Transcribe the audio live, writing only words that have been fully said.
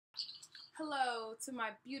Hello to my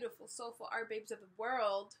beautiful, soulful art babes of the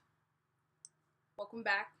world. Welcome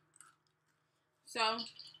back. So,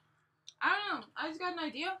 I don't know. I just got an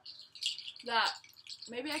idea that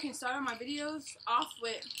maybe I can start on my videos off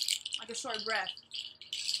with like a short breath.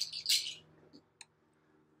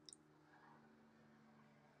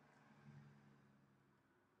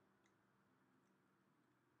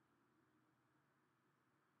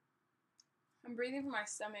 I'm breathing from my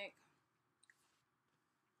stomach.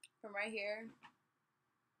 From right here.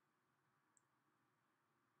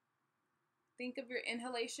 Think of your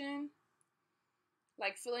inhalation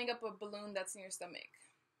like filling up a balloon that's in your stomach.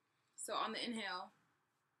 So on the inhale,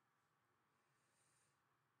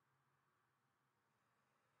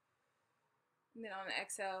 and then on the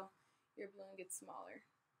exhale, your balloon gets smaller.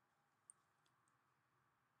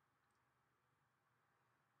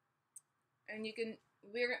 And we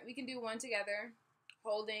can do one together,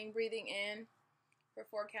 holding, breathing in for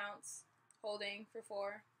 4 counts, holding for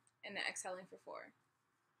 4, and then exhaling for 4.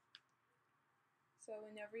 So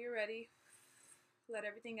whenever you're ready, let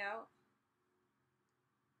everything out.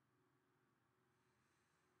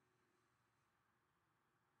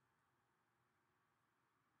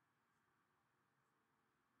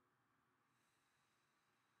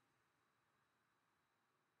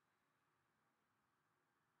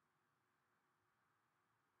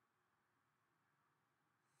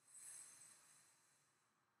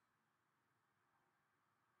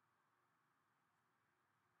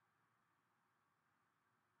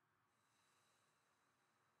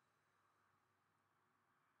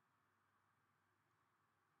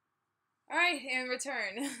 Alright, and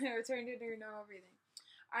return. Return to your normal breathing.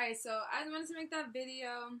 Alright, so I wanted to make that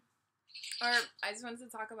video, or I just wanted to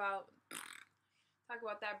talk about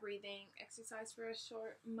that breathing exercise for a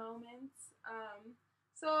short moment.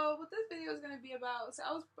 So what this video is going to be about, so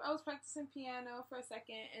I was practicing piano for a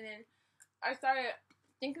second, and then I started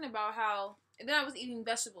thinking about how, and then I was eating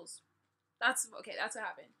vegetables. That's what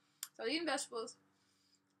happened. So I was eating vegetables,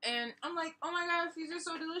 and I'm like, oh my gosh, these are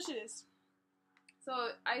so delicious. So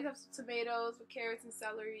I have tomatoes with carrots and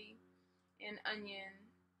celery and onion,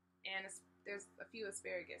 and there's a few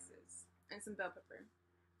asparaguses and some bell pepper.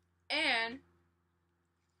 And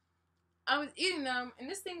I was eating them, and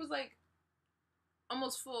this thing was like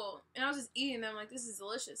almost full, and I was just eating them like, this is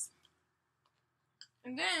delicious.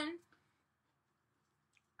 And then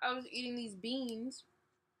I was eating these beans.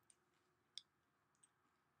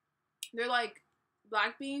 They're like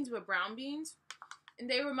black beans but brown beans. And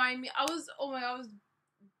they remind me, I was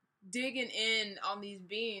digging in on these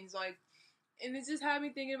beans, like, and it just had me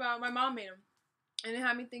thinking about, my mom made them, and it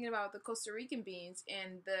had me thinking about the Costa Rican beans,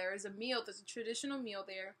 and there's a traditional meal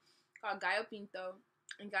there called gallo pinto,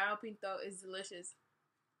 and gallo pinto is delicious.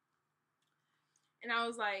 And I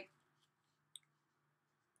was like,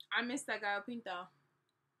 I miss that gallo pinto.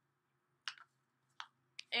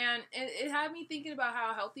 And it had me thinking about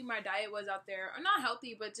how healthy my diet was out there, or not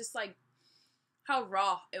healthy, but just like how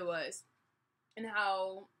raw it was, and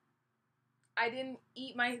how I didn't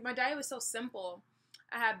eat, my diet was so simple.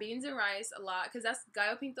 I had beans and rice a lot, because that's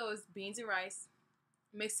gallo pinto is beans and rice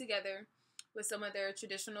mixed together with some of their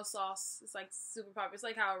traditional sauce. It's like super popular. It's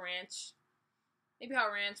like how ranch,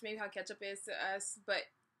 maybe how ketchup is to us, but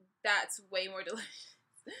that's way more delicious.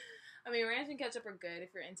 I mean, ranch and ketchup are good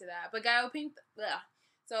if you're into that, but gallo pinto, ugh.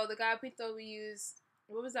 So the gallo pinto we use,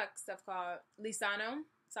 what was that stuff called? Lisano,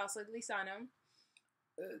 salsa Lisano.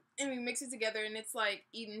 And we mix it together, and it's like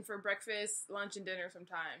eaten for breakfast, lunch, and dinner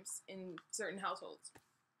sometimes in certain households.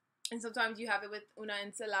 And sometimes you have it with una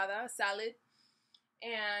ensalada, salad.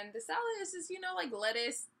 And the salad is just, like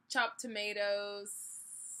lettuce, chopped tomatoes,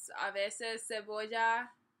 a veces cebolla,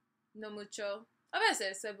 no mucho, a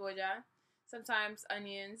veces cebolla, sometimes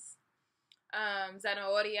onions,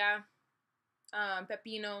 zanahoria,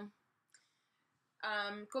 pepino,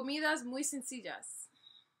 comidas muy sencillas.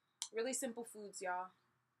 Really simple foods, y'all.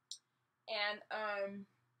 And,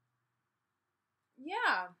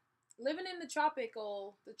 yeah, living in the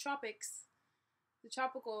tropical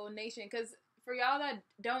nation, because for y'all that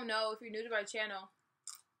don't know, if you're new to my channel,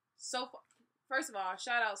 so first of all,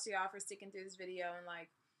 shout out to y'all for sticking through this video and like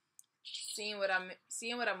seeing what I'm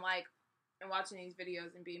like and watching these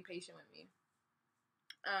videos and being patient with me.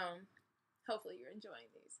 Hopefully you're enjoying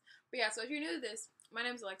these. But yeah, so if you're new to this, my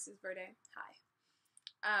name is Alexis Verday. Hi.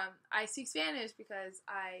 I speak Spanish because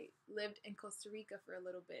I lived in Costa Rica for a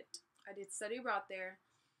little bit. I did study abroad there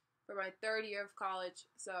for my 3rd year of college,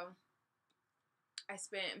 so I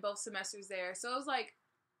spent both semesters there. So it was like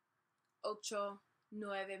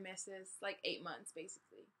 9 meses, like 8 months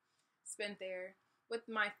basically, spent there with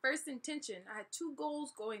my first intention. I had 2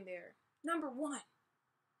 goals going there. Number 1,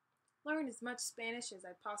 learn as much Spanish as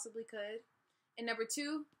I possibly could. And number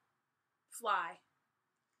 2, fly,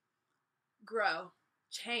 grow,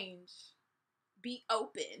 change, be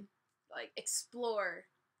open, like explore,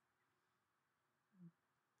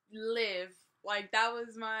 live. Like that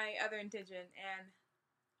was my other intention. And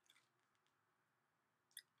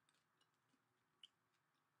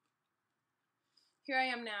here I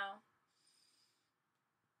am now.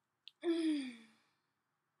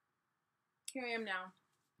 Here I am now.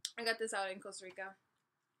 I got this out in Costa Rica.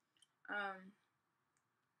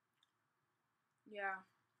 Yeah.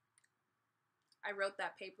 I wrote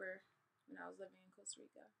that paper when I was living in Costa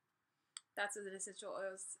Rica. That's the essential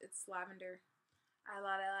oils. It's lavender. I have a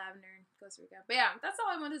lot of lavender in Costa Rica. But yeah, that's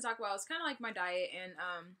all I wanted to talk about. It's kind of like my diet, and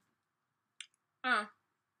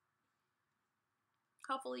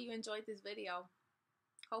hopefully you enjoyed this video.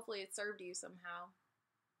 Hopefully it served you somehow.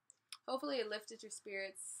 Hopefully it lifted your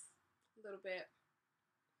spirits a little bit.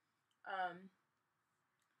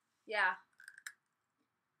 Yeah.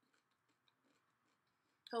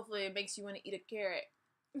 Hopefully it makes you want to eat a carrot.